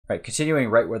Right, continuing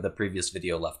right where the previous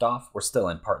video left off, we're still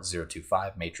in part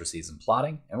 025, matrices and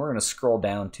plotting, and we're going to scroll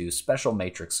down to special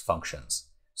matrix functions.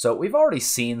 So we've already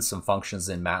seen some functions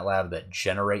in Matlab that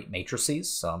generate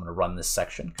matrices, so I'm going to run this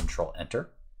section, Control Enter.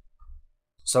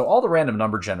 So all the random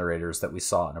number generators that we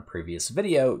saw in a previous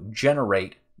video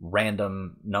generate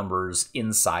random numbers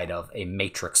inside of a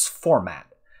matrix format.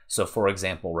 So for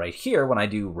example, right here, when I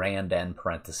do rand(n)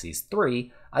 parentheses 3,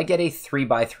 I get a 3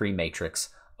 by 3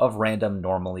 matrix of random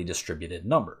normally distributed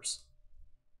numbers.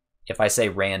 If I say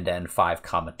rand(n)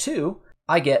 5, 2,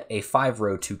 I get a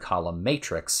 5-row 2-column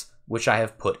matrix, which I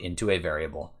have put into a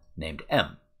variable named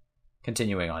m.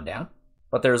 Continuing on down.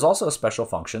 But there's also special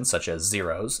functions such as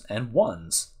zeros and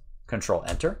ones. Control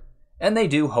Enter, and they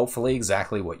do hopefully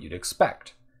exactly what you'd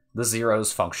expect. The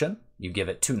zeros function, you give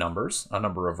it two numbers, a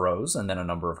number of rows and then a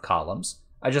number of columns.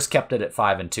 I just kept it at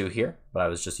 5 and 2 here, but I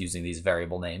was just using these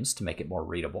variable names to make it more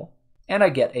readable. And I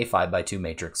get a 5 by 2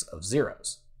 matrix of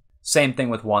zeros. Same thing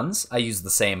with ones. I use the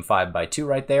same 5 by 2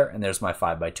 right there, and there's my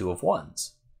 5 by 2 of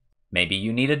ones. Maybe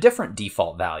you need a different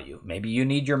default value. Maybe you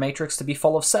need your matrix to be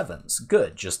full of 7s.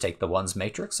 Good, just take the ones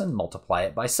matrix and multiply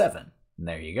it by 7. And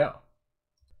there you go.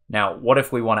 Now, what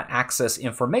if we want to access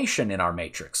information in our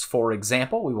matrix? For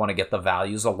example, we want to get the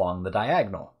values along the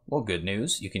diagonal. Well, good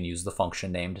news, you can use the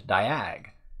function named diag.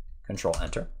 Control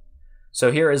Enter.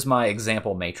 So here is my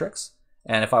example matrix.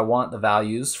 And if I want the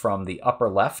values from the upper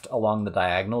left along the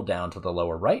diagonal down to the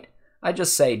lower right, I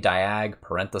just say diag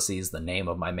parentheses the name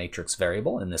of my matrix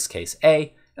variable, in this case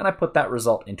A, and I put that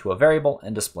result into a variable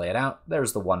and display it out.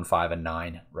 There's the 1, 5, and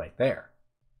 9 right there.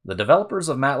 The developers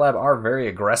of Matlab are very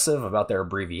aggressive about their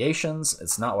abbreviations.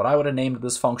 It's not what I would have named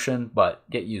this function, but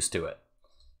get used to it.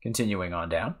 Continuing on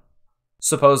down.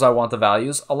 Suppose I want the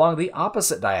values along the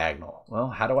opposite diagonal. Well,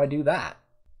 how do I do that?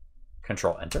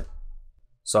 Control Enter.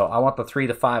 So I want the 3,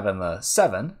 the 5, and the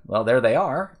 7. Well, there they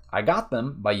are. I got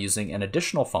them by using an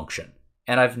additional function.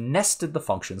 And I've nested the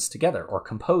functions together, or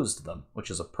composed them, which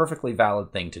is a perfectly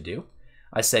valid thing to do.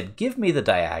 I said, give me the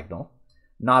diagonal,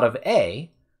 not of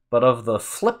A, but of the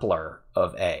flipler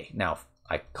of A. Now,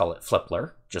 I call it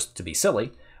flipler, just to be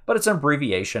silly, but it's an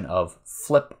abbreviation of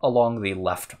flip along the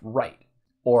left-right,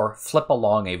 or flip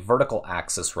along a vertical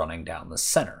axis running down the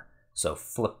center. So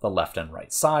flip the left and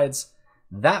right sides.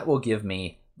 That will give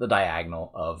me the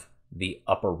diagonal of the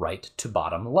upper right to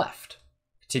bottom left.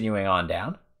 Continuing on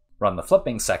down, run the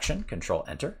flipping section, Control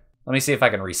Enter. Let me see if I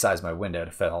can resize my window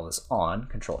to fit all this on.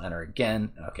 Control Enter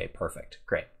again. Okay, perfect,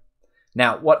 great.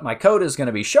 Now, what my code is going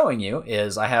to be showing you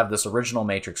is I have this original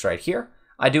matrix right here.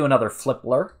 I do another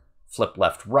flipler, flip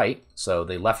left right, so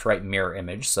the left right mirror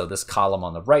image. So this column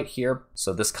on the right here,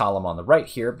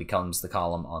 becomes the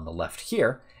column on the left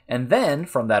here. And then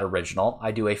from that original,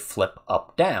 I do a flip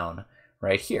up down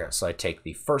right here. So I take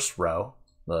the first row,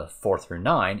 the 4 through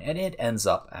 9, and it ends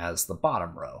up as the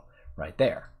bottom row right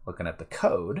there. Looking at the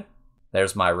code,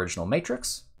 there's my original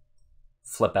matrix.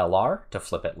 Flip LR to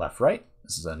flip it left right.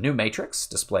 This is a new matrix,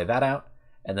 display that out.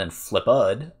 And then flip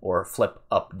UD, or flip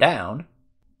up down,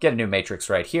 get a new matrix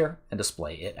right here and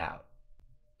display it out.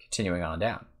 Continuing on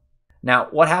down. Now,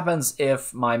 what happens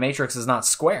if my matrix is not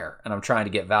square and I'm trying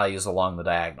to get values along the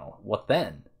diagonal? What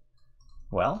then?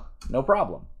 Well, no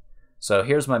problem. So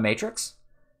here's my matrix.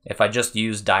 If I just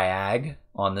use diag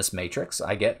on this matrix,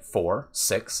 I get 4,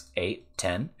 6, 8,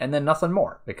 10, and then nothing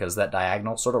more, because that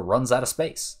diagonal sort of runs out of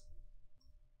space.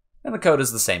 And the code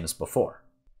is the same as before.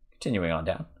 Continuing on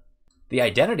down. The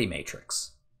identity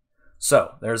matrix.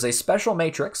 So there's a special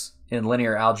matrix in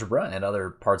linear algebra and other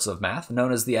parts of math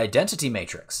known as the identity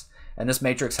matrix. And this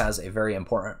matrix has a very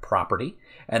important property,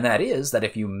 and that is that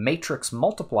if you matrix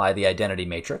multiply the identity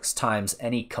matrix times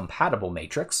any compatible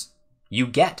matrix, you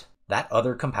get that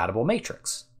other compatible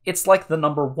matrix. It's like the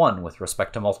number 1 with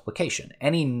respect to multiplication.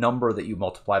 Any number that you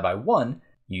multiply by 1,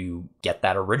 you get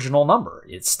that original number.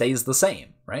 It stays the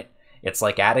same, right? It's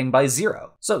like adding by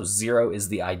 0. So 0 is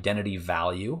the identity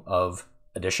value of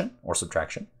addition or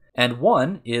subtraction, and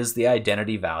 1 is the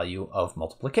identity value of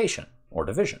multiplication or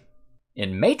division.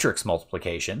 In matrix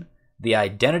multiplication, the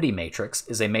identity matrix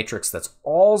is a matrix that's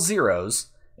all zeros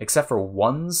except for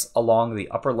ones along the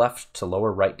upper left to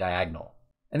lower right diagonal.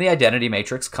 And the identity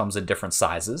matrix comes in different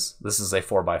sizes. This is a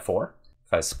 4 by 4.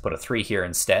 If I put a 3 here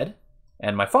instead,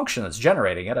 and my function that's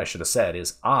generating it, I should have said,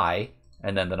 is I,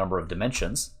 and then the number of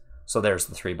dimensions. So there's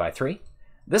the 3 by 3.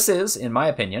 This is, in my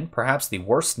opinion, perhaps the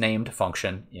worst named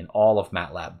function in all of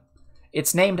Matlab.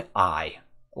 It's named I,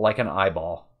 like an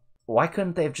eyeball. Why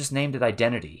couldn't they have just named it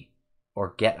identity,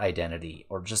 or get identity,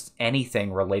 or just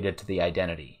anything related to the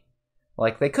identity?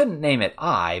 Like, they couldn't name it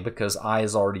I because I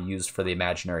is already used for the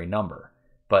imaginary number.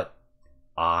 But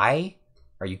I?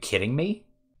 Are you kidding me?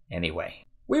 Anyway,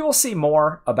 we will see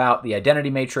more about the identity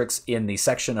matrix in the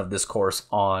section of this course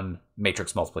on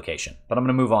matrix multiplication, but I'm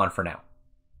going to move on for now.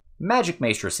 Magic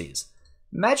matrices.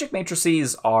 Magic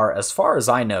matrices are, as far as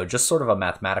I know, just sort of a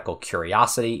mathematical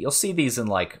curiosity. You'll see these in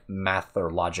like math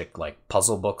or logic like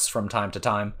puzzle books from time to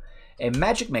time. A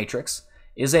magic matrix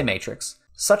is a matrix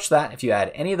such that if you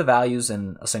add any of the values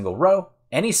in a single row,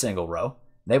 any single row,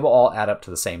 they will all add up to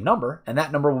the same number, and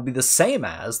that number will be the same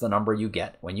as the number you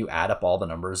get when you add up all the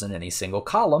numbers in any single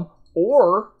column,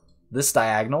 or this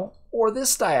diagonal, or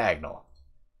this diagonal.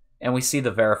 And we see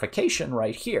the verification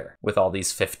right here with all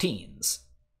these 15s.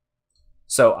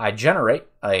 So I generate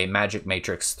a magic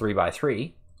matrix 3 by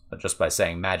 3, just by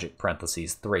saying magic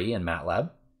parentheses 3 in Matlab.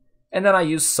 And then I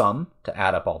use sum to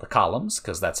add up all the columns,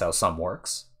 because that's how sum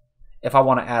works. If I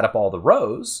want to add up all the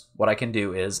rows, what I can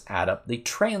do is add up the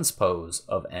transpose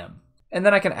of m. And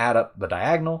then I can add up the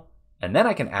diagonal, and then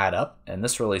I can add up, and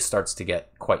this really starts to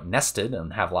get quite nested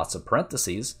and have lots of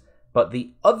parentheses, but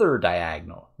the other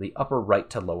diagonal, the upper right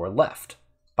to lower left,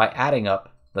 by adding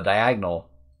up the diagonal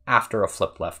after a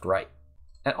flip left right.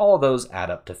 And all of those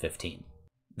add up to 15.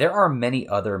 There are many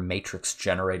other matrix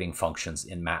generating functions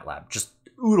in Matlab, just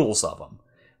oodles of them.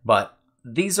 But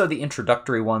these are the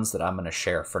introductory ones that I'm going to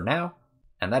share for now,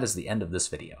 and that is the end of this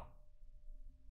video.